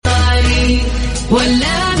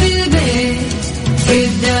ولا بالبيت في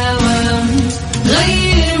الدوام،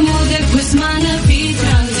 غير مودك واسمعنا في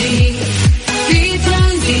ترانزيت. في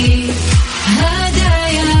ترانزيت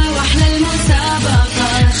هدايا واحلى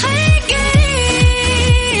المسابقة، خليك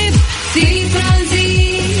قريب في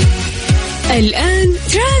ترانزيت. الآن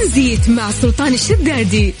ترانزيت مع سلطان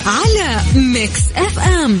الشدادي على ميكس اف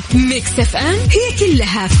ام. ميكس اف ام هي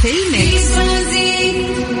كلها في الميكس.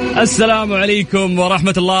 السلام عليكم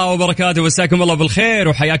ورحمة الله وبركاته، مساكم الله بالخير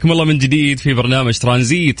وحياكم الله من جديد في برنامج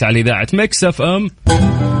ترانزيت على إذاعة ميكس اف ام.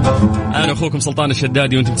 أنا أخوكم سلطان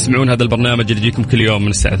الشدادي وأنتم تسمعون هذا البرنامج اللي يجيكم كل يوم من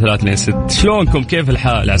الساعة 3 ل 6. شلونكم؟ كيف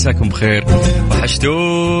الحال؟ عساكم بخير.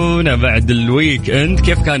 وحشتونا بعد الويك اند.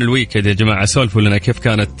 كيف كان الويك يا جماعة؟ سولفوا لنا كيف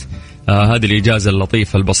كانت هذه الإجازة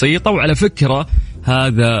اللطيفة البسيطة. وعلى فكرة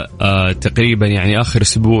هذا تقريبا يعني آخر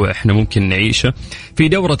أسبوع إحنا ممكن نعيشه في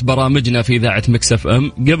دورة برامجنا في إذاعة ميكس اف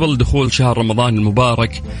ام قبل دخول شهر رمضان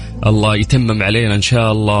المبارك. الله يتمم علينا إن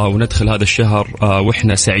شاء الله وندخل هذا الشهر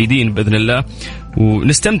وإحنا سعيدين بإذن الله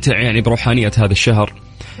ونستمتع يعني بروحانية هذا الشهر.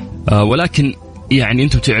 ولكن يعني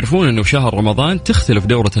أنتم تعرفون أنه شهر رمضان تختلف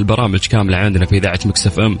دورة البرامج كاملة عندنا في إذاعة ميكس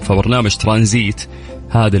اف ام. فبرنامج ترانزيت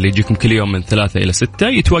هذا اللي يجيكم كل يوم من 3 إلى 6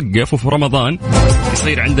 يتوقف، وفي رمضان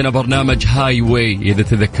يصير عندنا برنامج هاي واي إذا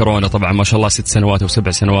تذكرونه. طبعا ما شاء الله 6 سنوات أو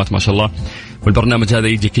 7 سنوات ما شاء الله. والبرنامج هذا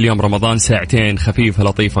يجي كل يوم رمضان ساعتين خفيفة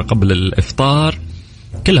لطيفة قبل الإفطار،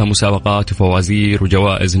 كلها مسابقات وفوازير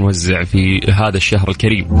وجوائز نوزع في هذا الشهر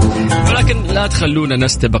الكريم. ولكن لا تخلونا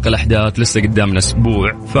نستبق الأحداث، لسه قدامنا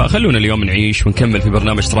أسبوع، فخلونا اليوم نعيش ونكمل في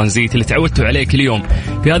برنامج ترانزيت اللي تعودتوا عليه كل يوم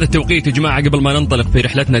في هذا التوقيت. يا جماعة قبل ما ننطلق في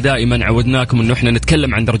رحلتنا دائما عودناكم أنه إحنا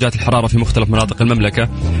نتكلم عن درجات الحرارة في مختلف مناطق المملكة،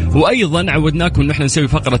 وأيضا عودناكم أنه إحنا نسوي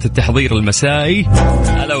فقرة التحضير المسائي،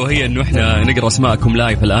 ألا وهي أنه إحنا نقرأ اسماءكم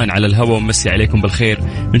لايف الآن على الهواء ونمسي عليكم بالخير.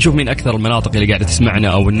 نشوف مين أكثر المناطق اللي قاعدة تسمعنا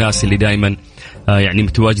أو الناس اللي دائما يعني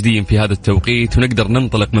متواجدين في هذا التوقيت، ونقدر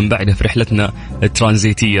ننطلق من بعدها في رحلتنا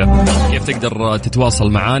الترانزيتية. كيف تقدر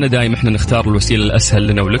تتواصل معنا؟ دائما احنا نختار الوسيلة الأسهل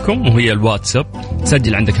لنا ولكم وهي الواتساب.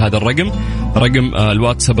 سجل عندك هذا الرقم، رقم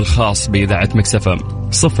الواتساب الخاص بإذاعة ميكس اف ام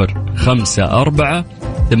 054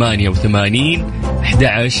 88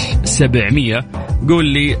 11700. قول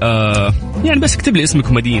لي يعني بس اكتب لي اسمك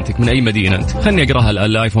ومدينتك، من أي مدينة أنت، خلني أقراها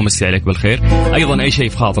الآن لايف ومسي عليك بالخير. أيضا أي شيء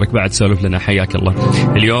في خاطرك بعد سولف لنا، حياك الله.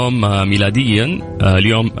 اليوم ميلاديا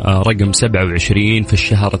اليوم رقم 27 في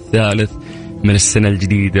الشهر الثالث من السنة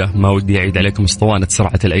الجديدة. ما ودي أعيد عليكم اسطوانة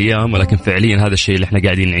سرعة الأيام، ولكن فعليا هذا الشيء اللي احنا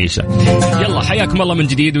قاعدين نعيشه. يلا حياكم الله من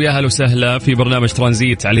جديد ويا هلا وسهلا في برنامج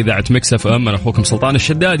ترانزيت على إذاعة ميكس اف ام. أنا أخوكم سلطان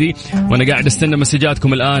الشدادي وأنا قاعد استنى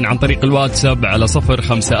مسجاتكم الآن عن طريق الواتساب على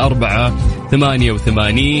 054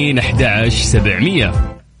 88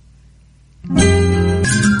 11700.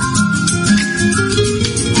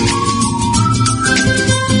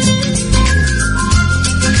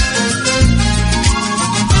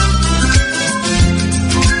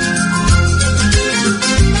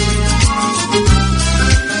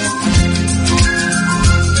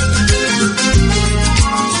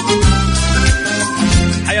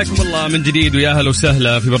 حياكم الله من جديد ويا هلا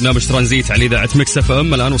وسهلا في برنامج ترانزيت على إذاعة ميكس اف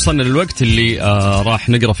ام. الآن وصلنا للوقت اللي راح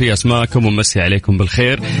نقرأ فيه أسماءكم ونمسي عليكم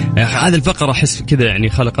بالخير. هذه الفقرة أحس كذا يعني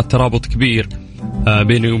خلقت ترابط كبير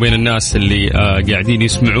بيني وبين الناس اللي قاعدين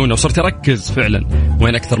يسمعون، وصرت أركز فعلا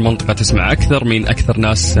وين أكثر منطقة تسمع أكثر، مين أكثر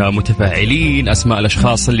ناس متفاعلين، أسماء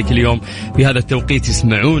الأشخاص اللي كل يوم في هذا التوقيت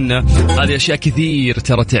يسمعونا. هذه أشياء كثير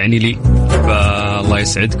ترى تعني لي، فالله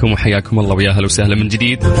يسعدكم وحياكم الله ويا هلا وسهلا من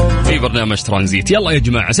جديد في برنامج ترانزيت. يلا يا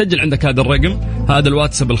جماعة سجل عندك هذا الرقم، هذا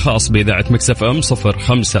الواتساب الخاص بإذاعة ميكس اف ام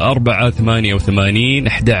 054 88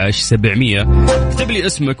 11700. اكتب لي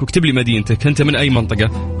اسمك واكتب لي مدينتك، أنت من أي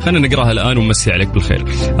منطقة، خلينا نقراها الآن ونمسي عليك بالخير.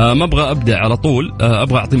 ما أبغى أبدأ على طول،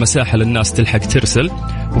 أبغى أعطي مساحة للناس تلحق ترسل،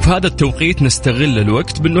 وفي هذا التوقيت نستغل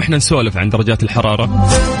الوقت بأنه إحنا نسولف عن درجات الحرارة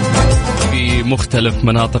في مختلف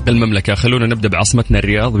مناطق المملكة. خلونا نبدأ بعاصمتنا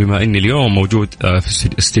الرياض، بما أني اليوم موجود في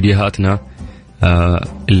استديوهاتنا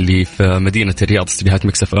اللي في مدينة الرياض، استديوهات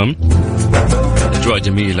ميكس اف ام. أجواء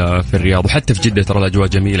جميلة في الرياض وحتى في جدة، ترى الأجواء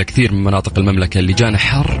جميلة. كثير من مناطق المملكة اللي جانا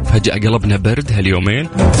حر فجأة قلبنا برد هاليومين.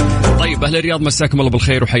 طيب أهل الرياض مساكم الله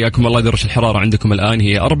بالخير وحياكم الله. درجة الحرارة عندكم الآن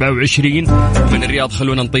هي 24 من الرياض.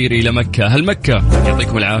 خلونا نطير إلى مكة. أهل مكة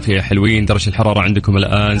يعطيكم العافية يا حلوين، درجة الحرارة عندكم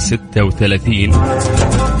الآن 36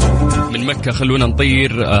 من مكة. خلونا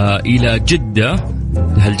نطير إلى جدة.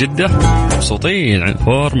 أهل جدة مبسوطين عن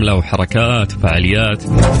فورمولا وحركات وفعاليات،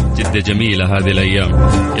 جدة جميلة هذه الأيام.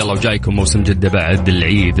 يلا وجايكم موسم جدة بعد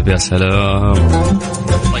العيد، يا سلام.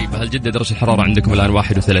 طيب أهل جدة درجة الحرارة عندكم الآن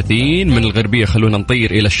 31 من الغربية. خلونا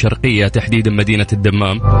نطير إلى الشرقية تحديدا مدينة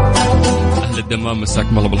الدمام. أهل الدمام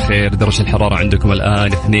مساكم الله بالخير، درجة الحرارة عندكم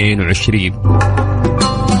الآن 22.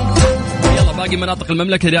 باقي مناطق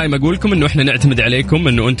المملكة دائما أقول لكم إنه إحنا نعتمد عليكم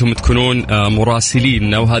إنه أنتم تكونون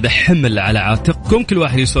مراسلين، وهذا حمل على عاتقكم. كل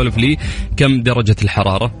واحد يسولف لي كم درجة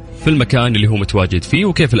الحرارة في المكان اللي هو متواجد فيه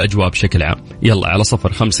وكيف الأجواء بشكل عام. يلا على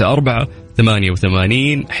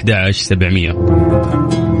 0548811700.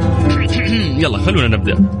 يلا خلونا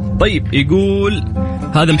نبدأ. طيب يقول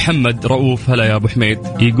هذا محمد رؤوف، هلا يا أبو حميد،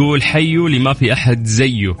 يقول حيو لما في أحد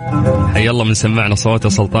زيه. حي الله من سمعنا صوته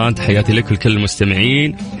سلطان، تحياتي لك ولكل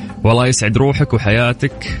المستمعين، والله يسعد روحك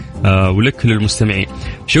وحياتك ولك كل المستمعين.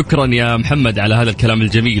 شكرا يا محمد على هذا الكلام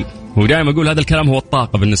الجميل، ودائما أقول هذا الكلام هو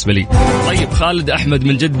الطاقة بالنسبة لي. طيب خالد أحمد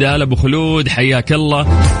من جدة، هلا أبو خلود حياك الله.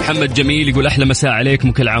 محمد جميل يقول أحلى مساء عليكم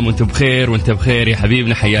وكل عام وانتم بخير. وانت بخير يا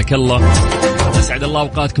حبيبنا، حياك الله، أسعد الله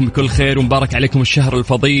أوقاتكم بكل خير ومبارك عليكم الشهر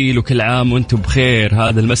الفضيل وكل عام وانتم بخير.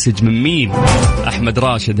 هذا المسج من مين؟ أحمد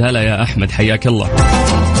راشد، هلا يا أحمد حياك الله.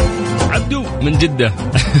 عبدو من جدة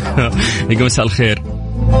يقول مساء الخير،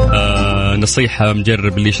 نصيحة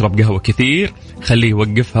مجرب اللي يشرب قهوة كثير خليه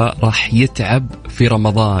يوقفها، راح يتعب في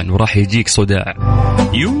رمضان وراح يجيك صداع.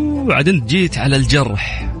 عاد انت جيت على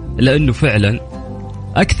الجرح، لأنه فعلا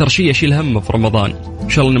أكثر شيء يشيل همه في رمضان إن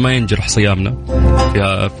شاء الله إنه ما ينجرح صيامنا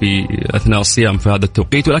في أثناء الصيام في هذا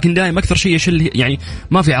التوقيت، ولكن دائما أكثر شيء يشيل يعني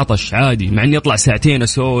ما في عطش عادي، مع إني أطلع ساعتين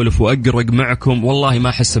أسولف وأقرق معكم والله ما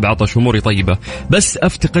أحس بعطش وأموري طيبة، بس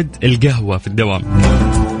أفتقد القهوة في الدوام.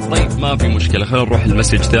 طيب ما في مشكلة، خلينا نروح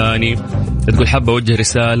المسج ثاني. تقول حابة أوجه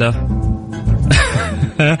رسالة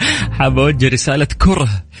حابة أوجه رسالة كره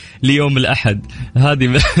ليوم الأحد.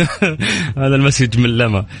 هذه هذا المسج من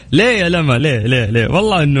لما. ليه يا لما؟ ليه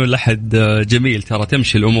والله إنه الأحد جميل ترى،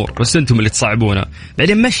 تمشي الأمور، بس أنتم اللي تصعبونه.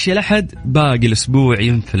 بعدين مشي الأحد باقي الأسبوع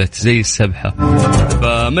ينفلت زي السبحة،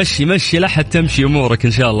 فمشي الأحد تمشي أمورك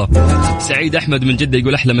إن شاء الله. سعيد أحمد من جدة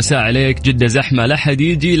يقول أحلى مساء عليك، جدة زحمة، الأحد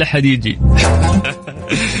يجي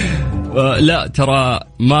لا ترى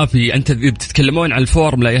ما في. أنت بتتكلمون عن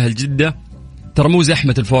الفورمولا يا أهل جدة، ترى مو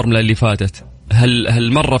زحمة الفورمولا اللي فاتت،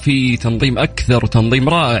 هالمرة في تنظيم أكثر وتنظيم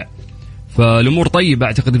رائع، فالأمور طيبة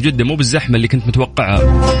أعتقد بجدة، مو بالزحمة اللي كنت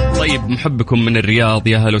متوقعها. طيب محبكم من الرياض،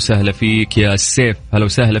 يا هلا وسهلا فيك يا السيف، هلا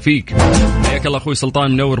وسهلا فيك، حياك الله أخوي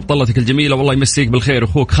سلطان، منور بطلتك الجميلة، والله يمسيك بالخير.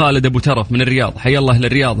 أخوك خالد أبو ترف من الرياض، حيا الله أهل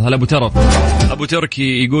الرياض، هلا أبو ترف. أبو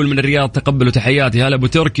تركي يقول من الرياض تقبلوا تحياتي، هلا أبو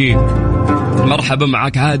تركي. مرحبا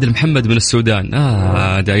معك عادل محمد من السودان،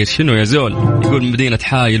 داير شنو يا زول؟ يقول من مدينة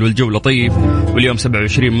حايل والجو لطيف، واليوم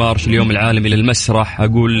 27 مارس اليوم العالمي للمسرح،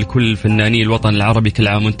 أقول كل فناني الوطن العربي كل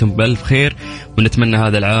عام وانتم بألف خير، ونتمنى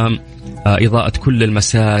هذا العام إضاءة كل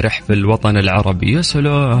المسارح في الوطن العربي. يا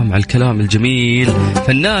سلام على الكلام الجميل،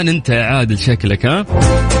 فنان أنت يا عادل شكلك ها؟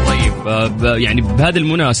 طيب يعني بهذه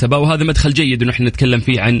المناسبة، وهذا مدخل جيد إنه احنا نتكلم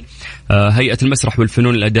فيه عن هيئة المسرح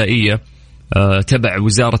والفنون الأدائية تبع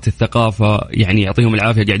وزارة الثقافة، يعني يعطيهم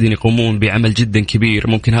العافية قاعدين يقومون بعمل جدا كبير.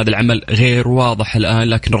 ممكن هذا العمل غير واضح الآن،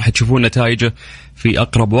 لكن راح تشوفون نتائجه في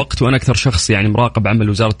أقرب وقت، وأنا أكثر شخص يعني مراقب عمل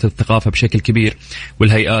وزارة الثقافة بشكل كبير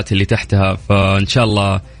والهيئات اللي تحتها، فإن شاء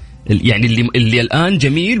الله يعني اللي الآن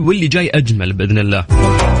جميل واللي جاي أجمل بإذن الله.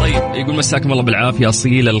 طيب يقول مساكم الله بالعافية،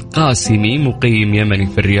 أصيل القاسمي مقيم يمني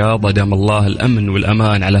في الرياض، أدام الله الأمن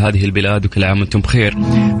والأمان على هذه البلاد وكل عام وانتم بخير،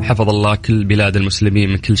 حفظ الله كل بلاد المسلمين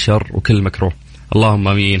من كل شر وكل مكروه، اللهم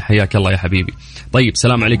امين، حياك الله يا حبيبي. طيب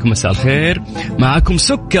سلام عليكم، مساء الخير، معكم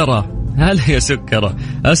سكرة، هلا يا سكرة،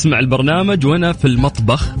 أسمع البرنامج وأنا في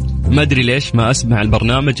المطبخ، ما أدري ليش ما أسمع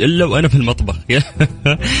البرنامج إلا وأنا في المطبخ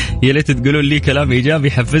يا ليت تقولون لي كلام إيجابي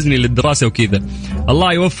يحفزني للدراسة وكذا.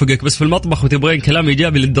 الله يوفقك، بس في المطبخ وتبغين كلام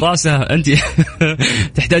إيجابي للدراسة، أنت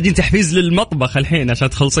تحتاجين تحفيز للمطبخ الحين عشان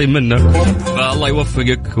تخلصين منه، فالله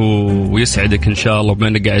يوفقك ويسعدك إن شاء الله، بما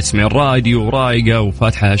أنك قاعد تسمعين الراديو ورايقة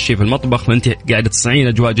وفاتحة هالشي في المطبخ، فأنت قاعدة تصنعين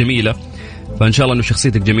أجواء جميلة، فإن شاء الله أنه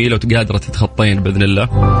شخصيتك جميلة وتقادرة تتخطين بإذن الله.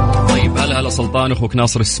 طيب هلا سلطان، أخوك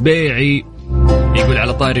ناصر السبيعي يقول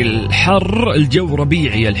على طاري الحر، الجو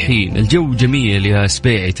ربيعي الحين، الجو جميل يا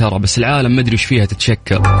سبيعي ترى، بس العالم ما أدري وش فيها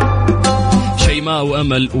تتشكل. شيماء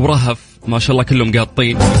وأمل ورهف ما شاء الله كلهم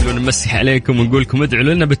قاطين، يقولون نمسح عليكم ونقول لكم ادعوا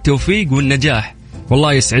لنا بالتوفيق والنجاح،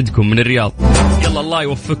 والله يسعدكم من الرياض. يلا الله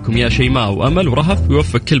يوفقكم يا شيماء وأمل ورهف،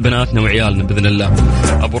 ويوفق كل بناتنا وعيالنا بإذن الله.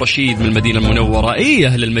 أبو رشيد من المدينة المنورة،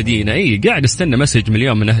 أهل المدينة، قاعد استنى مسج من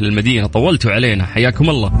اليوم من أهل المدينة، طولتوا علينا، حياكم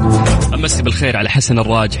الله. أمسي بالخير على حسن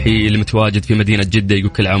الراجحي اللي متواجد في مدينة جدة، يقول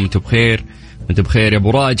كل عام وانتم بخير. وانت بخير يا ابو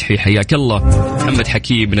راجحي، حياك الله. محمد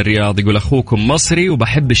حكيم من الرياض يقول اخوكم مصري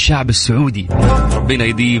وبحب الشعب السعودي، ربنا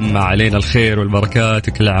يديم علينا الخير والبركات،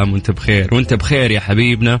 وكل عام وانت بخير. وانت بخير يا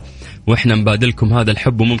حبيبنا، واحنا نبادلكم هذا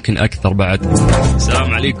الحب وممكن اكثر بعد.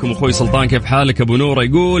 السلام عليكم اخوي سلطان، كيف حالك؟ ابو نوره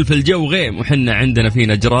يقول في الجو غيم وحنا عندنا في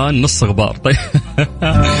نجران نص غبار. طيب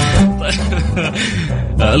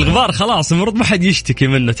الغبار خلاص المفروض ما حد يشتكي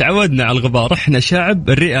منه، تعودنا على الغبار، احنا شعب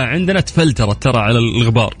الرئة عندنا تفلترت ترى على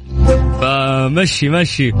الغبار.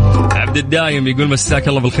 فمشي عبد الدايم يقول مساك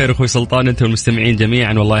الله بالخير اخوي سلطان انت والمستمعين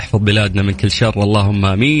جميعا، والله يحفظ بلادنا من كل شر اللهم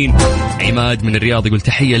امين. عماد من الرياض يقول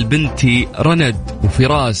تحية لبنتي رند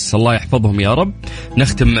وفراس الله يحفظهم يا رب.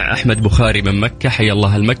 نختم مع احمد بخاري من مكة، حيا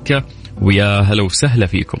الله المكة ويا هلا وسهلا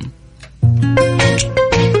فيكم.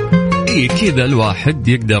 كذا الواحد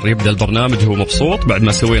يقدر يبدأ البرنامج هو مبسوط بعد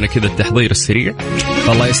ما سوينا كذا التحضير السريع.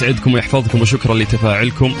 الله يسعدكم ويحفظكم وشكرا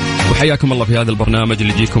لتفاعلكم، وحياكم الله في هذا البرنامج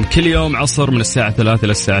اللي يجيكم كل يوم عصر من الساعة 3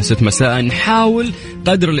 للساعة 6 مساء. نحاول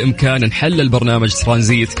قدر الإمكان نحلل برنامج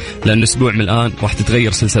ترانزيت، لأن أسبوع من الآن راح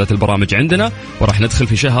تتغير سلسلة البرامج عندنا وراح ندخل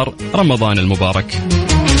في شهر رمضان المبارك.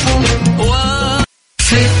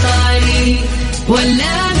 في الطريق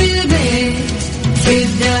ولا بالبيت في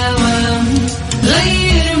الدوام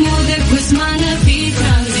غير مودك واسمعنا في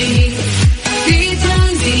ترانزيت. في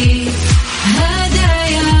ترانزيت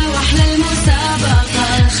هدايا واحلى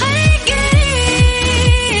المسابقة خليك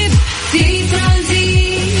قريب في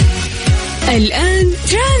ترانزيت. الآن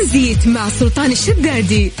ترانزيت مع سلطان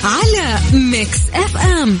الشدادي على ميكس اف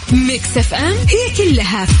ام. ميكس اف ام هي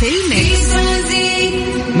كلها في الميكس.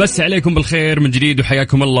 بس عليكم بالخير من جديد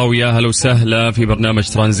وحياكم الله ويا هلا وسهلا في برنامج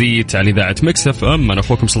ترانزيت على إذاعة ميكس اف ام. أنا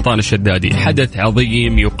أخوكم سلطان الشدادي. حدث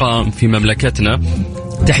عظيم يقام في مملكتنا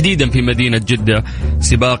تحديدا في مدينة جدة،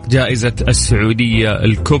 سباق جائزة السعودية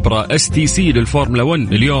الكبرى STC للفورمولا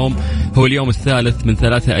 1. اليوم هو اليوم الثالث من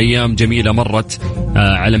 3 أيام جميلة مرت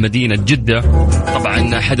على مدينة جدة.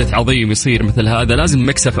 طبعا حدث عظيم يصير مثل هذا لازم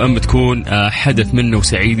ميكس اف ام تكون حدث منه،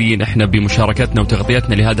 وسعيدين احنا بمشاركتنا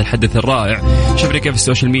وتغطيتنا لهذا الحدث الرائع. شوفنا كيف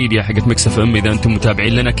السوشيال ميديا حقت ميكس اف ام إذا أنتم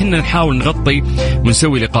متابعين لنا كنا نحاول نغطي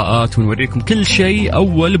ونسوي لقاءات ونوريكم كل شيء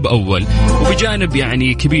أول بأول، وبجانب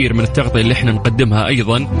يعني كبير من التغطية اللي احنا نقدمها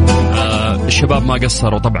أيضا. الشباب ما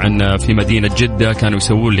قصروا طبعا في مدينة جدة، كانوا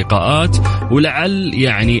يسوون لقاءات، ولعل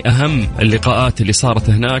يعني أهم اللقاءات اللي صارت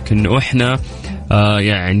هناك إنه إحنا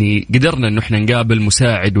يعني قدرنا إنه إحنا نقابل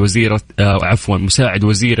مساعد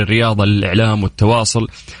وزير الرياضة للإعلام والتواصل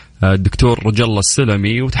الدكتور رجل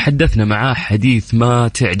السلمي، وتحدثنا معاه حديث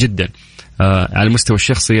ماتع جدا. على المستوى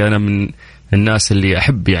الشخصي أنا من الناس اللي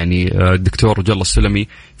أحب يعني الدكتور رجل السلمي.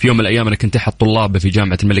 في يوم من الأيام أنا كنت أحد طلابه في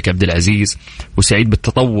جامعة الملك عبد العزيز، وسعيد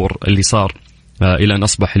بالتطور اللي صار إلى أن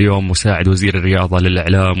أصبح اليوم مساعد وزير الرياضة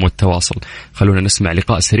للإعلام والتواصل. خلونا نسمع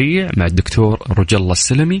لقاء سريع مع الدكتور رجل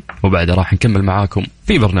السلمي وبعدها راح نكمل معاكم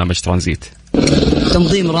في برنامج ترانزيت.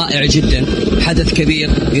 تنظيم رائع جدا، حدث كبير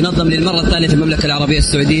ينظم للمرة الثانية في المملكة العربية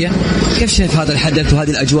السعودية. كيف شايف هذا الحدث وهذه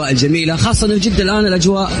الأجواء الجميلة، خاصة جدا الآن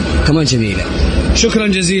الأجواء كمان جميلة؟ شكرا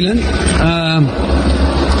جزيلا.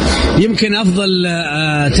 يمكن أفضل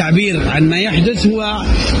تعبير عن ما يحدث هو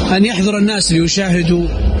أن يحضر الناس ليشاهدوا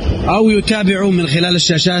أو يتابعوا من خلال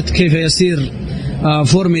الشاشات كيف يسير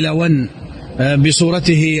فورمولا 1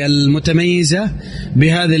 بصورته المتميزة،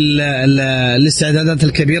 بهذه الاستعدادات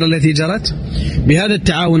الكبيرة التي جرت، بهذا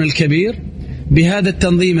التعاون الكبير، بهذا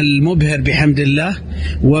التنظيم المبهر بحمد الله،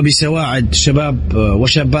 وبسواعد شباب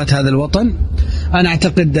وشابات هذا الوطن. أنا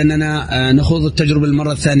أعتقد أننا نخوض التجربة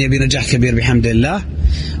المرة الثانية بنجاح كبير بحمد الله.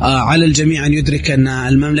 على الجميع أن يدرك أن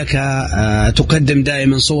المملكة تقدم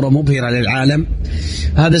دائما صورة مبهرة للعالم.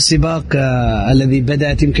 هذا السباق الذي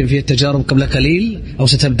بدأت يمكن فيه التجارب قبل قليل أو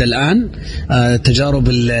ستبدأ الآن تجارب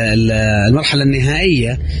المرحلة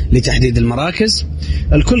النهائية لتحديد المراكز.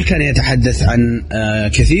 الكل كان يتحدث عن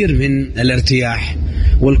كثير من الارتياح،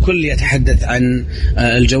 والكل يتحدث عن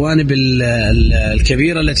الجوانب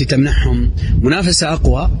الكبيرة التي تمنحهم منافسة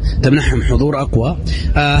أقوى، تمنحهم حضور أقوى.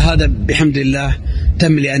 هذا بحمد الله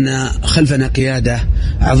تم لأن خلفنا قيادة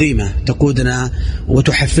عظيمة تقودنا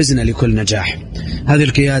وتحفزنا لكل نجاح. هذه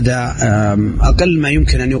القيادة أقل ما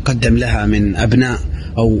يمكن أن يقدم لها من أبناء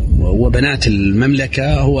أو وبنات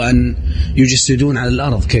المملكة هو أن يجسدون على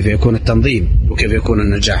الأرض كيف يكون التنظيم وكيف يكون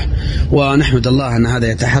النجاح، ونحمد الله أن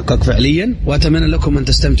هذا يتحقق فعليا. وأتمنى لكم أن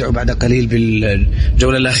تستمتعوا بعد قليل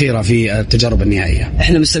بالجولة الأخيرة في التجارب النهائية.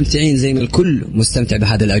 احنا مستمتعين زي ما الكل مستمتع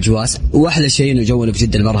بهذه الأجواء، وأحلى شيء إنه جونا في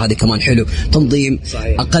جدة المرة هذه كمان حلو، تنظيم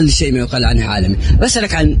صحيح. أقل شيء ما يقال عنه عالمي.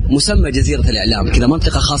 بسألك عن مسمى جزيرة الإعلام، كذا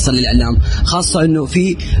منطقة خاصة للإعلام، خاصة إنه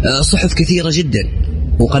في صحف كثيرة جدا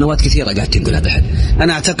وقنوات كثيرة قاعد تنقل هذا الحدث.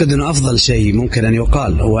 أنا أعتقد أنه أفضل شيء ممكن أن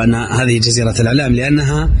يقال هو أن هذه جزيرة الإعلام،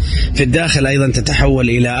 لأنها في الداخل أيضا تتحول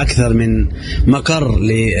إلى أكثر من مقر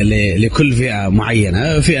لكل فئة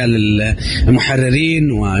معينة، فئة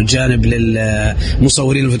للمحررين، وجانب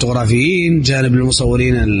للمصورين الفوتوغرافيين، جانب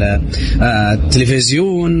للمصورين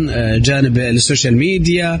التلفزيون، جانب للسوشيال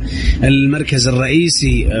ميديا، المركز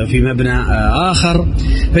الرئيسي في مبنى آخر.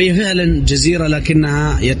 فهي فعلا جزيرة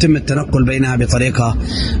لكنها يتم التنقل بينها بطريقة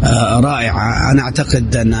رائعة. أنا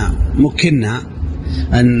أعتقد أن ممكننا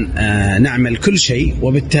أن نعمل كل شيء،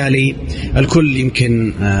 وبالتالي الكل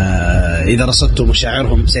يمكن إذا رصدتم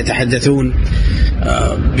مشاعرهم سيتحدثون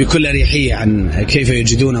بكل أريحية عن كيف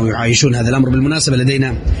يجدون ويعايشون هذا الأمر. بالمناسبة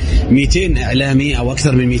لدينا 200 إعلامي أو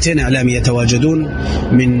أكثر من 200 إعلامي يتواجدون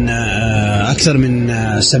من أكثر من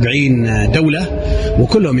 70 دولة،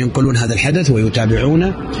 وكلهم ينقلون هذا الحدث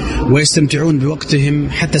ويتابعونه ويستمتعون بوقتهم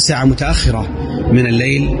حتى ساعة متأخرة من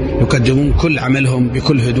الليل، يقدمون كل عملهم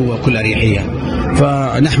بكل هدوء وكل أريحية.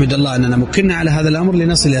 فنحمد الله أننا مكنا على هذا الأمر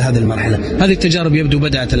لنصل إلى هذه المرحلة. هذه التجارب يبدو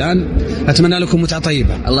بدأت الآن. أتمنى لكم متعة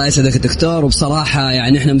طيبة. الله يسعدك دكتور، وبصراحة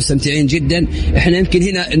يعني إحنا مستمتعين جدا. إحنا يمكن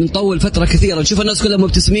هنا نطول فترة كثيرة، نشوف الناس كلها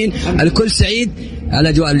مبتسمين، الكل سعيد على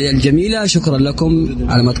الأجواء الجميلة. شكرا لكم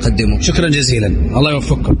على ما تقدموا. شكرا جزيلا، الله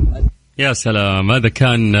يوفقكم. يا سلام، هذا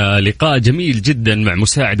كان لقاء جميل جدا مع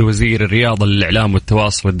مساعد وزير الرياضة للإعلام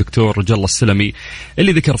والتواصل الدكتور جل السلمي،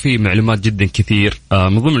 اللي ذكر فيه معلومات جدا كثير.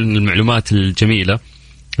 من ضمن المعلومات الجميلة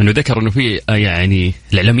أنه ذكر أنه في يعني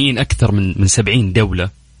الإعلاميين أكثر من 70 دولة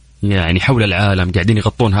يعني حول العالم قاعدين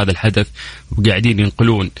يغطون هذا الحدث وقاعدين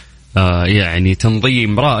ينقلون يعني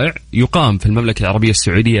تنظيم رائع يقام في المملكة العربية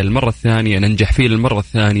السعودية المرة الثانية، ننجح فيه للمرة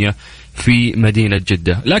الثانية في مدينة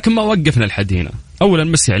جدة. لكن ما وقفنا لحد هنا. أولا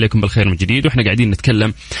مسي عليكم بالخير من جديد، وإحنا قاعدين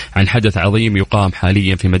نتكلم عن حدث عظيم يقام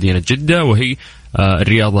حاليا في مدينة جدة، وهي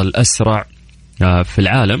الرياضة الأسرع في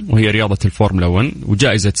العالم، وهي رياضة الفورمولا 1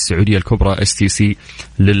 وجائزة السعودية الكبرى STC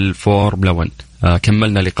للفورمولا 1.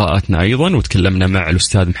 كملنا لقاءاتنا أيضا وتكلمنا مع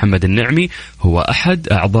الأستاذ محمد النعمي، هو أحد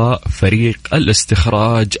أعضاء فريق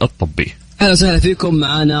الاستخراج الطبي. أهلا وسهلا فيكم.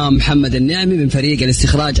 معنا محمد النعمي من فريق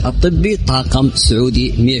الاستخراج الطبي، طاقم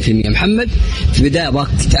سعودي 100%. محمد، في البداية أبغاك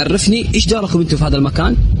تعرفني إيش دوركم أنتم في هذا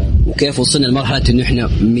المكان وكيف وصلنا لمرحلة إنه إحنا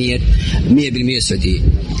 100% سعوديين.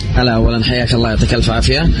 هلا، أولا حياك الله، يعطيك ألف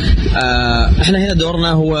عافية. إحنا هنا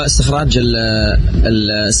دورنا هو استخراج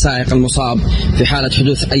السائق المصاب في حالة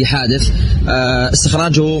حدوث أي حادث،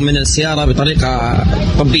 استخراجه من السيارة بطريقة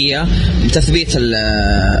طبية بتثبيت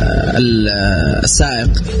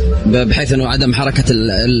السائق بحيث أنه عدم حركة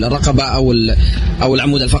الرقبة أو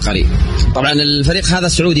العمود الفقري. طبعا الفريق هذا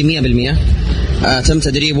سعودي 100%. تم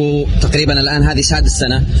تدريبه تقريبا الآن هذه 6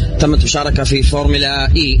 سنة. تمت مشاركة في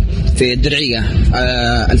فورمولا إي في الدرعية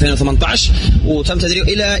 2018، وتم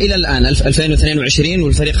تدريبه إلى الآن 2022،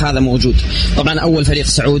 والفريق هذا موجود. طبعا أول فريق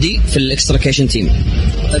سعودي في الإكستراكيشن تيم.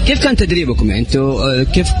 كيف كان تدريبكم؟ يعني أنتوا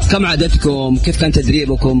كم عددكم؟ كيف كان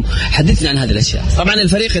تدريبكم؟ حدثنا عن هذه الأشياء. طبعا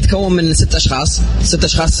الفريق يتكون من 6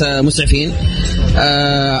 أشخاص مسعفين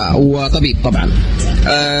وطبيب. طبعا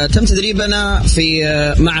تم تدريبنا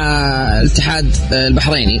مع الاتحاد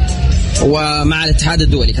البحريني ومع الاتحاد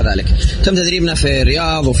الدولي كذلك. تم تدريبنا في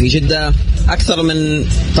الرياض وفي جدة أكثر من،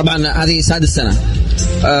 طبعا هذه 6 سنة.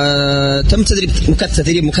 تم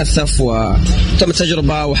تدريب مكثف وتم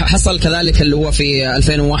تجربة، وحصل كذلك اللي هو في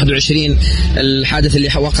 2021 الحادث اللي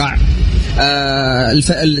وقع.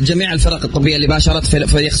 جميع الفرق الطبية اللي باشرت في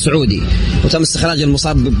الفريق السعودي، وتم استخراج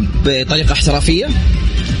المصاب بطريقة احترافية،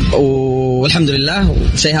 والحمد لله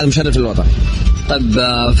شيء هذا مشرف للوطن. طيب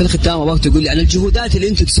في الختام أبغاك تقول لي عن الجهودات اللي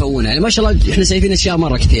أنتم تسوونها. يعني ما شاء الله إحنا شايفين أشياء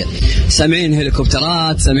مرة كثير، سامعين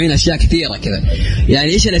هليكوبترات، سامعين أشياء كثيرة كذا.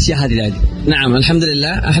 يعني إيش الأشياء هذه؟ نعم الحمد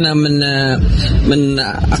لله، إحنا من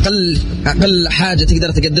أقل حاجة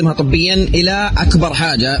تقدر تقدمها طبيا إلى أكبر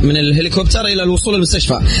حاجة، من الهليكوبتر إلى الوصول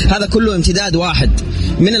للمستشفى. هذا كله امتداد واحد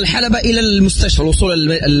من الحلبة إلى المستشفى،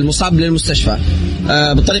 الوصول المصاب للمستشفى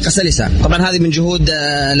بطريقة سلسة. طبعا هذه من جهود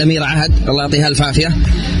الأميرة عهد الله يعطيها الف عافية،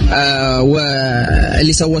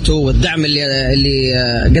 واللي سوته والدعم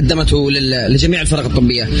اللي قدمته لجميع الفرق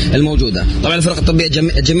الطبية الموجودة. طبعا الفرق الطبية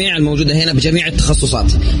جميع الموجودة هنا بجميع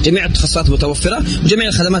التخصصات، جميع التخصصات متوفرة، وجميع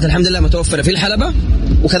الخدمات الحمد لله متوفرة في الحلبة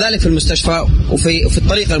وكذلك في المستشفى وفي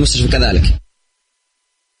الطريق للمستشفى كذلك.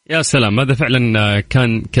 يا سلام، هذا فعلا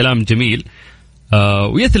كان كلام جميل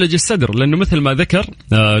ويثلج الصدر، لأنه مثل ما ذكر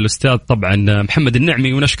الأستاذ طبعا محمد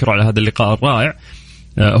النعمي، ونشكره على هذا اللقاء الرائع،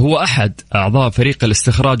 هو أحد أعضاء فريق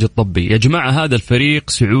الاستخراج الطبي. يا جماعة هذا الفريق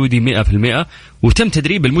سعودي 100%، وتم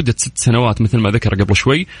تدريبه لمدة 6 سنوات مثل ما ذكر قبل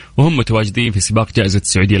شوي، وهم متواجدين في سباق جائزة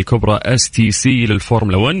السعودية الكبرى STC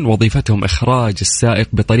للفورمولا 1. وظيفتهم إخراج السائق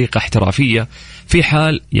بطريقة احترافية في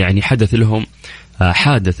حال يعني حدث لهم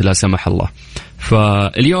حادث لا سمح الله.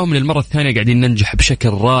 فاليوم للمرة الثانية قاعدين ننجح بشكل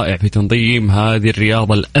رائع في تنظيم هذه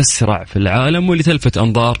الرياضة الأسرع في العالم، واللي تلفت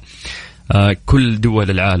أنظار كل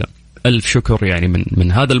دول العالم. ألف شكر يعني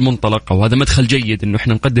من هذا المنطلق، أو هذا مدخل جيد إنه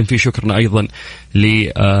إحنا نقدم فيه شكرنا أيضا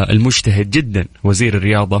للمجتهد جدا وزير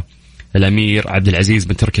الرياضة الأمير عبد العزيز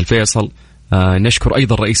بن تركي الفيصل، نشكر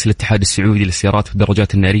أيضا رئيس الاتحاد السعودي للسيارات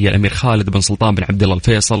والدراجات النارية الأمير خالد بن سلطان بن عبد الله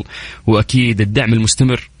الفيصل، وأكيد الدعم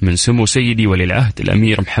المستمر من سمو سيدي ولي العهد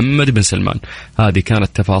الأمير محمد بن سلمان. هذه كانت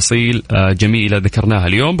تفاصيل جميلة ذكرناها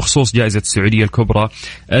اليوم بخصوص جائزة السعودية الكبرى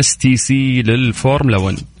STC للفورمولا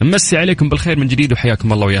 1. نمسي عليكم بالخير من جديد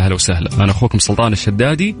وحياكم الله ويا هلا وسهلا. أنا أخوكم سلطان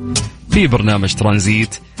الشدادي في برنامج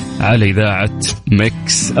ترانزيت على إذاعة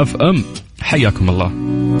ميكس اف ام. حياكم الله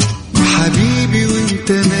حبيبي،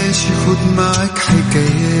 وانت ماشي خد معك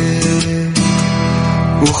حكايات،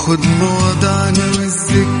 وخد مواضعنا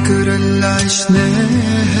والذكرى اللي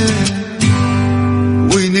عشناها،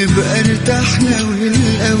 ونبقى ارتحنا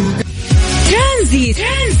والأوجاع. ترانزيت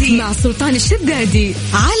مع سلطان الشدادي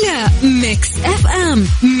على ميكس اف ام.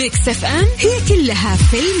 ميكس اف ام هي كلها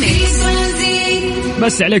في الميكس.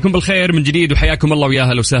 بس عليكم بالخير من جديد وحياكم الله ويا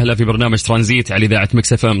اهلا وسهلا في برنامج ترانزيت على اذاعه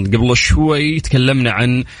ميكس اف ام. قبل شوي تكلمنا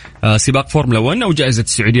عن سباق فورمولا 1 او جائزه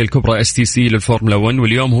السعوديه الكبرى STC للفورمولا 1،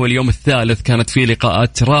 واليوم هو اليوم الثالث. كانت فيه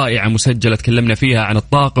لقاءات رائعه مسجله تكلمنا فيها عن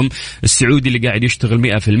الطاقم السعودي اللي قاعد يشتغل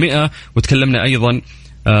 100%، وتكلمنا ايضا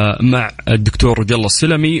مع الدكتور رجل الله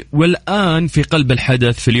السلمي. والآن في قلب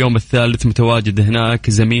الحدث في اليوم الثالث متواجد هناك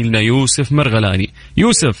زميلنا يوسف مرغلاني.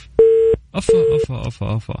 يوسف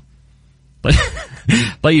أفا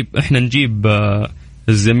طيب احنا نجيب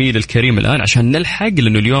الزميل الكريم الآن عشان نلحق،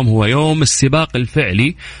 لأنه اليوم هو يوم السباق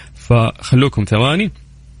الفعلي، فخلوكم ثواني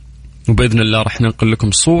وبإذن الله رح ننقل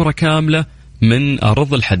لكم صورة كاملة من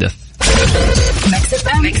أرض الحدث.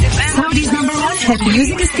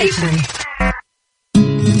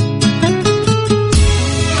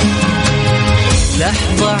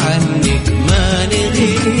 لحظة عنك ما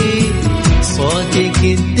نغيب، صوتك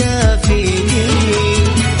الدافي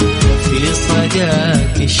في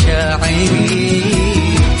صداك الشاعري،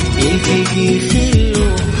 يلتقي خل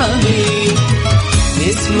وحبيب،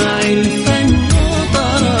 نسمع الفن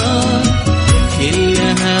وطرب،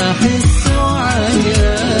 كلها حس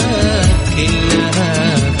وعجب،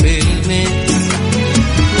 كلها في الميكس.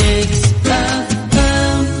 ميكس اف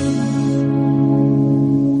ام.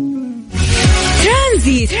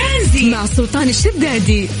 ترانزيت مع سلطان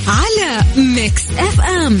الشدادي على ميكس اف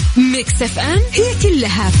ام. ميكس اف ام هي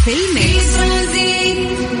كلها في الميكس.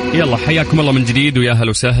 يلا حياكم الله من جديد ويا هلا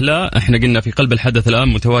وسهلا. احنا قلنا في قلب الحدث الآن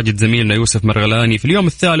متواجد زميلنا يوسف مرغلاني في اليوم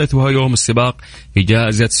الثالث، وهو يوم السباق في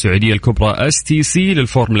جائزة السعودية الكبرى STC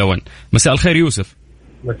للفورمولا 1. مساء الخير يوسف.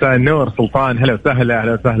 مساء النور سلطان، هلا وسهلا.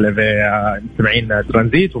 اهلا وسهلا بمستمعين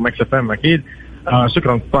ترانزيت وميكس اف ام. اكيد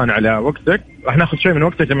شكرا سلطان على وقتك. راح ناخذ شوي من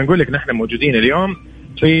وقتك لما نقول لك نحن موجودين اليوم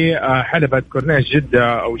في حلبة كورنيش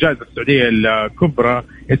جدة أو جائزة السعودية الكبرى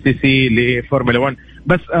STC لفورمولا 1.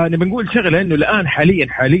 بس نبي نقول شغلة إنه الآن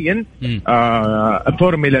حاليا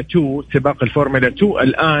فورمولا 2 سباق الفورمولا 2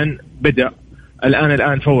 الآن بدأ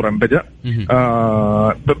الآن فورا بدأ.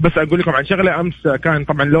 بس أقول لكم عن شغلة. أمس كان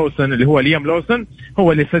طبعا لوسن اللي هو ليام لوسن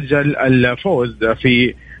هو اللي سجل الفوز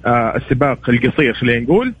في السباق القصير خلينا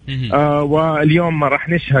نقول. واليوم راح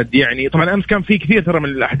نشهد يعني طبعا أمس كان في كثير ترى من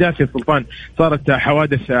الأحداث يا سلطان. صارت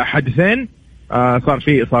حادثين، صار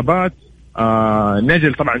في إصابات.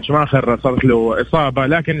 نجل طبعا شماخر صارت له إصابة،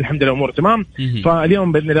 لكن الحمد لله أمور تمام.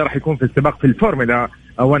 فاليوم بإذن الله راح يكون في السباق في الفورمولا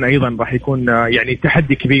 1 أيضا راح يكون يعني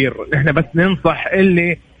تحدي كبير. نحن بس ننصح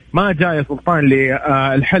اللي ما جاء يا سلطان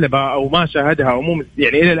للحلبة أو ما شاهدها أو مو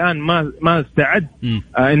يعني إلى الآن ما استعد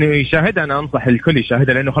إنه يشاهدها. أنا أنصح الكل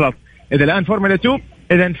يشاهدها، لأنه خلاص إذا الآن فورمولا 2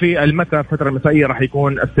 إذن في المساء فترة المسائية راح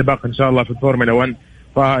يكون السباق إن شاء الله في الفورمولا 1.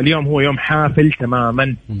 فاليوم هو يوم حافل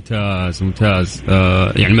تماما. ممتاز.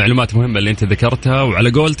 يعني معلومات مهمة اللي انت ذكرتها،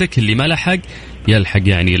 وعلى قولتك اللي ما لحق يلحق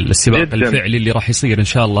يعني السباق جداً. الفعلي اللي راح يصير ان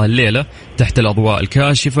شاء الله الليلة تحت الأضواء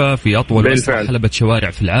الكاشفة في أطول وأسرع حلبة شوارع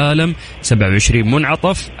في العالم، 27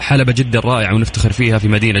 منعطف، حلبة جدا رائعة ونفتخر فيها في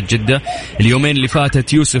مدينة جدة. اليومين اللي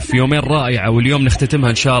فاتت يوسف يومين رائعة، واليوم نختتمها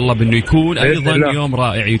ان شاء الله بأنه يكون أيضا يوم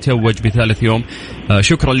رائع يتوج بثالث يوم.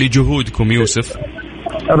 شكرا لجهودكم يوسف.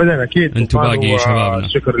 أبدا أكيد أنتوا باقي شبابنا.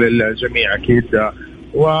 شكر للجميع أكيد.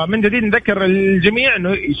 ومن جديد نذكر الجميع أنه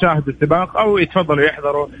يشاهدوا السباق أو يتفضلوا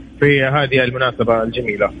يحضروا في هذه المناسبة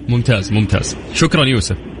الجميلة. ممتاز. شكرا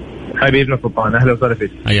يوسف حبيبنا سلطان، أهلا وسهلا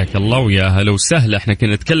فيك. حياك الله ويا هلا وسهلا. احنا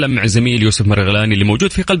كنا نتكلم مع زميل يوسف مرغلاني اللي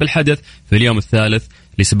موجود في قلب الحدث في اليوم الثالث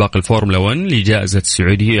لسباق الفورمولا 1 لجائزة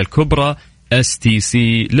السعودية الكبرى STC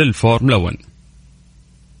للفورمولا 1.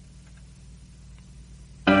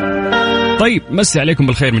 طيب مسي عليكم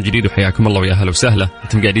بالخير من جديد وحياكم الله ويا هلا وسهلا.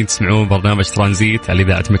 انتم قاعدين تسمعون برنامج ترانزيت على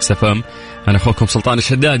إذاعة ميكس اف ام. انا اخوكم سلطان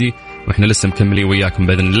الشدادي، واحنا لسه مكملين وياكم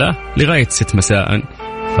باذن الله لغايه 6 مساء.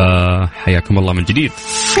 فحياكم الله من جديد.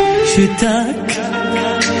 شتاك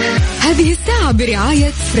هذه الساعة برعاية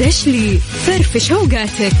فريشلي فرفش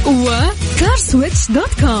اوقاتك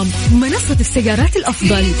وكارسويتش.com منصة السيارات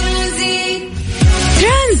الأفضل.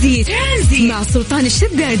 ترانزيت مع سلطان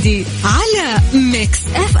الشدادي على ميكس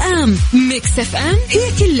اف ام. ميكس اف ام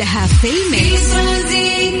هي كلها في الميكس.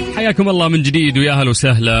 حياكم الله من جديد ويا اهلا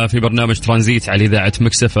وسهلا في برنامج ترانزيت على اذاعه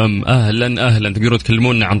ميكس اف ام. اهلا تقدروا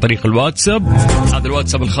تكلمونا عن طريق الواتساب. هذا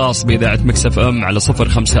الواتساب الخاص باذاعه ميكس اف ام على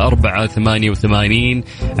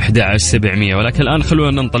 0548811700. ولكن الان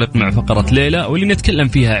خلونا ننطلق مع فقره ليلى واللي نتكلم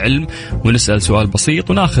فيها علم ونسال سؤال بسيط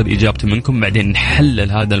وناخذ اجابته منكم، بعدين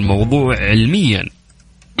نحلل هذا الموضوع علميا.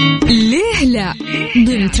 ليه لا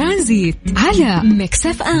ضمن ترانزيت على ميكس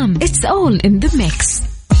اف ام. It's all in the mix.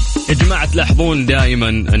 يا جماعة تلاحظون دائما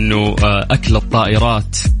أنه أكل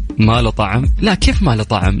الطائرات ما له طعم؟ لا، كيف ما له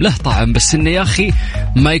طعم؟ له طعم، بس إنه يا أخي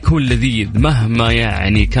ما يكون لذيذ مهما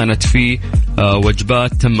يعني كانت فيه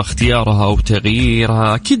وجبات تم اختيارها أو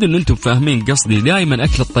تغييرها. أكيد إن أنتم فاهمين قصدي. دائما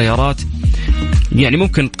أكل الطيارات يعني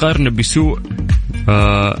ممكن تقارن بسوء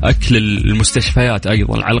أكل المستشفيات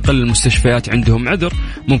أيضا. على الأقل المستشفيات عندهم عذر،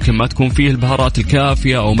 ممكن ما تكون فيه البهارات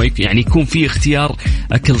الكافية أو ما يعني يكون فيه اختيار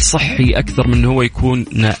أكل صحي أكثر من هو يكون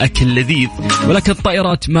أكل لذيذ. ولكن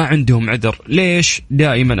الطائرات ما عندهم عذر. ليش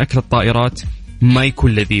دائما أكل الطائرات ما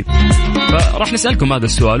يكون لذيذ؟ فراح نسألكم هذا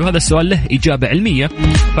السؤال، وهذا السؤال له إجابة علمية.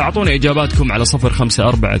 فأعطونا إجاباتكم على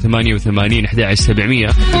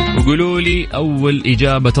 0548811700 وقولوا لي أول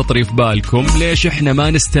إجابة تطري في بالكم. ليش إحنا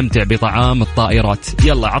ما نستمتع بطعام الطائرات؟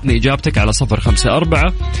 يلا عطني إجابتك على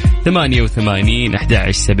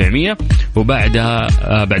 0548811700. وبعدها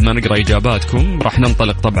بعد ما نقرأ إجاباتكم راح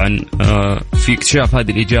ننطلق طبعا في اكتشاف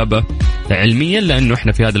هذه الإجابة علميا، لأنه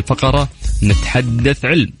إحنا في هذه الفقرة نتحدث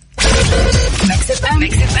علم.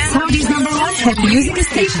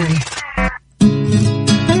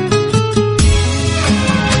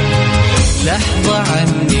 لحظة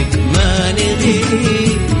عنك ما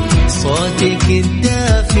نغيب، صوتك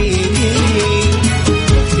الدافي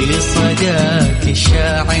في صداك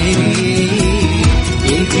الشاعري،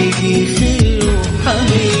 يلتقي خل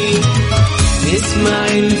وحبيب، نسمع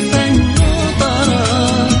الفن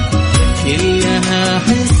وطرب كلها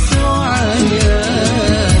حس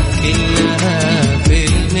وعيان، كلها في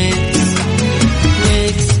الميكس.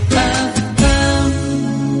 ميكس أف أم.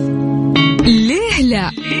 ليه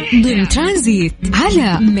لا ضمن ترانزيت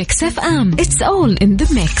على ميكس اف ام. It's all in the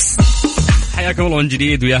mix. حياكم الله من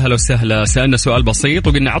جديد ويا هلا وسهلا. سألنا سؤال بسيط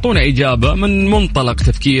وقلنا أعطونا إجابة من منطلق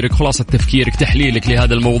تفكيرك، خلاصة تفكيرك، تحليلك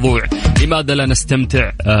لهذا الموضوع. لماذا لا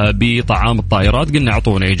نستمتع بطعام الطائرات؟ قلنا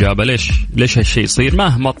أعطونا إجابة. ليش هالشيء يصير؟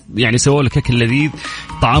 مهما يعني سووا لك أكل لذيذ،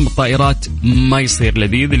 طعام الطائرات ما يصير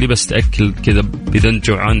لذيذ. اللي بس تأكل كذا إذا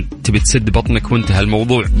جوعان تبي تسد بطنك وانتهى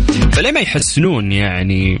الموضوع. فليه ما يحسنون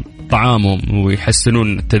يعني طعامهم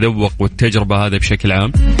ويحسنون التذوق والتجربة هذا بشكل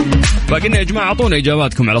عام؟ فقلنا يا جماعة أعطونا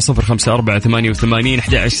إجاباتكم على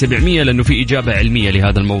 0548811700 لأنه في إجابة علمية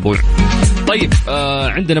لهذا الموضوع. طيب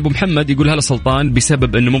عندنا أبو محمد يقول هلا سلطان،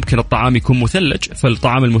 بسبب أنه ممكن الطعام يكون مثلج،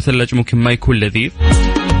 فالطعام المثلج ممكن ما يكون لذيذ.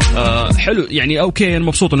 حلو يعني أوكي، أنا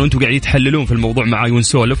مبسوط أنه أنتم قاعدين تحللون في الموضوع معاي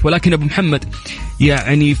ونسولف. ولكن أبو محمد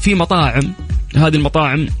يعني في مطاعم، هذه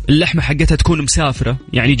المطاعم اللحمة حقتها تكون مسافرة،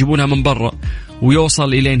 يعني يجيبونها من برا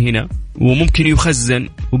ويوصل إلين هنا وممكن يخزن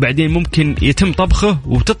وبعدين ممكن يتم طبخه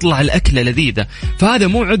وتطلع الأكلة لذيذة. فهذا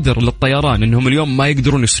مو عذر للطيران أنهم اليوم ما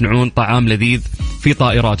يقدرون يصنعون طعام لذيذ في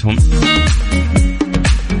طائراتهم.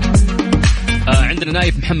 عندنا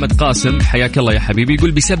نايف محمد قاسم، حياك الله يا حبيبي،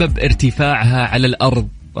 يقول بسبب ارتفاعها على الأرض.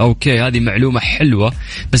 أوكي هذه معلومة حلوة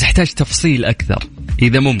بس احتاج تفصيل أكثر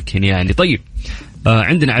إذا ممكن يعني. طيب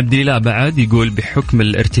عندنا عبد الله بعد يقول بحكم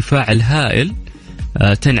الارتفاع الهائل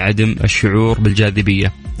تنعدم الشعور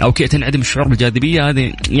بالجاذبية. أوكي تنعدم الشعور بالجاذبية،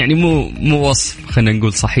 هذه يعني مو وصف خلينا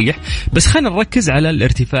نقول صحيح، بس خلينا نركز على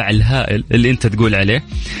الارتفاع الهائل اللي أنت تقول عليه.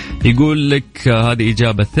 يقول لك هذه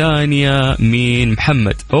إجابة ثانية من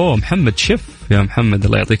محمد. محمد شف يا محمد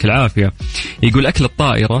الله يعطيك العافية. يقول أكل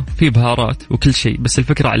الطائرة فيه بهارات وكل شيء، بس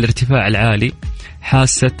الفكرة على الارتفاع العالي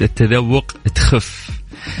حاسة التذوق تخف.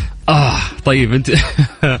 طيب انت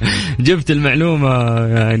جبت المعلومة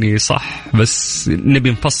يعني صح، بس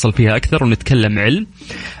نبي نفصل فيها أكثر ونتكلم علم.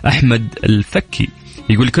 أحمد الفكي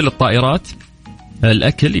يقول كل الطائرات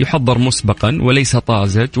الأكل يحضر مسبقا وليس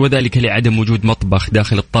طازج، وذلك لعدم وجود مطبخ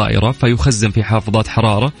داخل الطائرة فيخزن في حافظات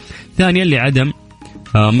حرارة. ثانيا لعدم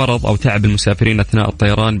مرض أو تعب المسافرين أثناء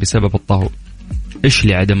الطيران بسبب الطهو. إيش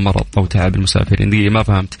لعدم مرض أو تعب المسافرين؟ دي ما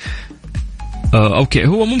فهمت. أوكي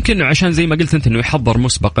هو ممكن عشان زي ما قلت أنت إنه يحضر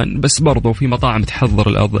مسبقا، بس برضو في مطاعم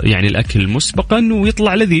تحضر يعني الأكل مسبقا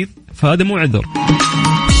ويطلع لذيذ، فهذا مو عذر.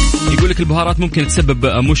 يقول لك تاكل بهارات ممكن تسبب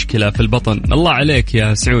مشكلة في البطن. الله عليك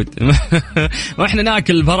يا سعود. واحنا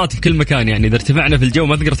ناكل البهارات في كل مكان يعني، إذا ارتفعنا في الجو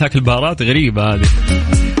ما تقدر تاكل بهارات، غريبة هذه.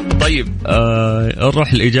 طيب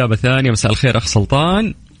نروح الإجابة الثانية. مساء الخير أخ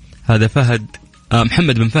سلطان، هذا فهد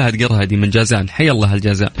محمد بن فهد قرهدي من جازان. حيا الله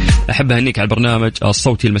الجازان، أحب أهنيك على البرنامج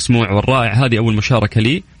الصوتي المسموع والرائع. هذه أول مشاركة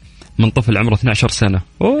لي من طفل عمره 12 سنة.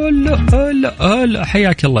 لا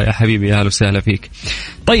حياك الله يا حبيبي، يا أهلا وسهلا فيك.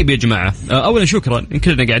 طيب يا جماعة، أولا شكرا إن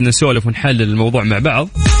كلنا قاعدين نسولف ونحلل الموضوع مع بعض.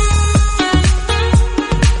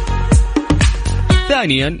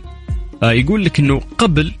 ثانيا يقول لك إنه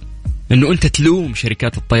قبل إنه أنت تلوم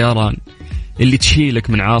شركات الطيران اللي تشيلك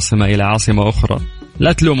من عاصمة إلى عاصمة أخرى،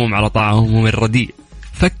 لا تلومهم على طعامهم الرديء،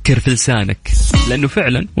 فكر في لسانك، لأنه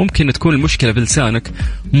فعلا ممكن تكون المشكلة في لسانك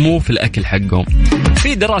مو في الأكل حقهم.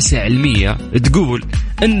 في دراسة علمية تقول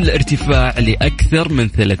أن الارتفاع لأكثر من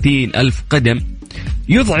 30,000 قدم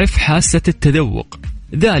يضعف حاسة التذوق،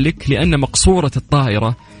 ذلك لأن مقصورة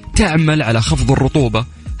الطائرة تعمل على خفض الرطوبة.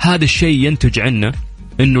 هذا الشيء ينتج عنه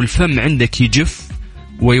أنه الفم عندك يجف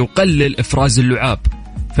ويقلل إفراز اللعاب،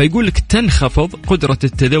 فيقول لك تنخفض قدرة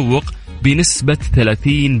التذوق بنسبة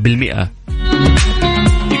 30%.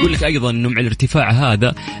 يقول لك أيضا أنه مع الارتفاع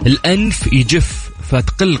هذا الأنف يجف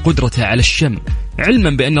فتقل قدرته على الشم، علما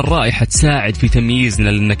بأن الرائحة تساعد في تمييزنا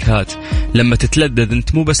للنكهات. لما تتلذذ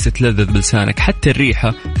أنت مو بس تتلذذ بلسانك، حتى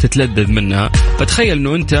الريحة تتلذذ منها. فتخيل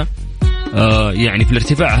أنه أنت يعني في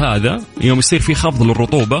الارتفاع هذا يوم يصير في خفض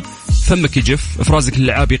للرطوبة فمك يجف، إفرازك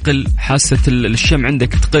اللعاب يقل، حاسة الشم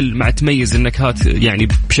عندك تقل مع تميز النكهات يعني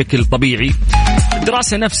بشكل طبيعي.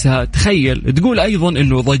 الدراسة نفسها تخيل تقول أيضا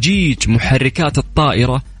أنه ضجيج محركات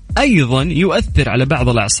الطائرة أيضا يؤثر على بعض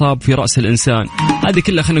الأعصاب في رأس الإنسان. هذه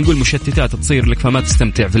كلها خلينا نقول مشتتات تصير لك فما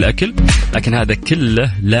تستمتع في الأكل، لكن هذا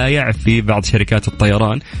كله لا يعفي بعض شركات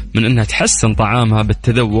الطيران من أنها تحسن طعامها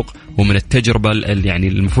بالتذوق ومن التجربة يعني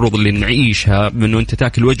المفروض اللي نعيشها بأنه أنت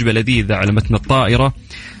تأكل وجبة لذيذة على متن الطائرة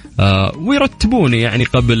ويرتبون يعني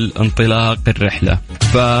قبل انطلاق الرحلة.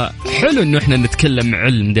 فحلو أنه إحنا نتكلم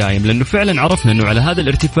علم دائم، لأنه فعلا عرفنا أنه على هذا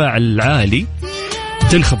الارتفاع العالي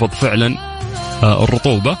تنخفض فعلا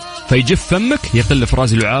الرطوبة، فيجف فمك، يقل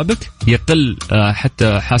إفراز لعابك، يقل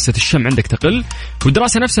حتى حاسة الشم عندك تقل.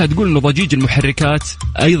 والدراسة نفسها تقول أنه ضجيج المحركات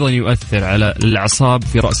أيضا يؤثر على الأعصاب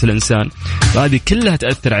في رأس الإنسان، فهذه كلها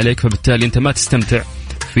تأثر عليك، فبالتالي أنت ما تستمتع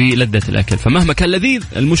في لذة الأكل. فمهما كان لذيذ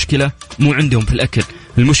المشكلة مو عندهم في الأكل،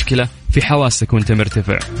 المشكلة في حواسك وانت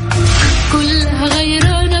مرتفع.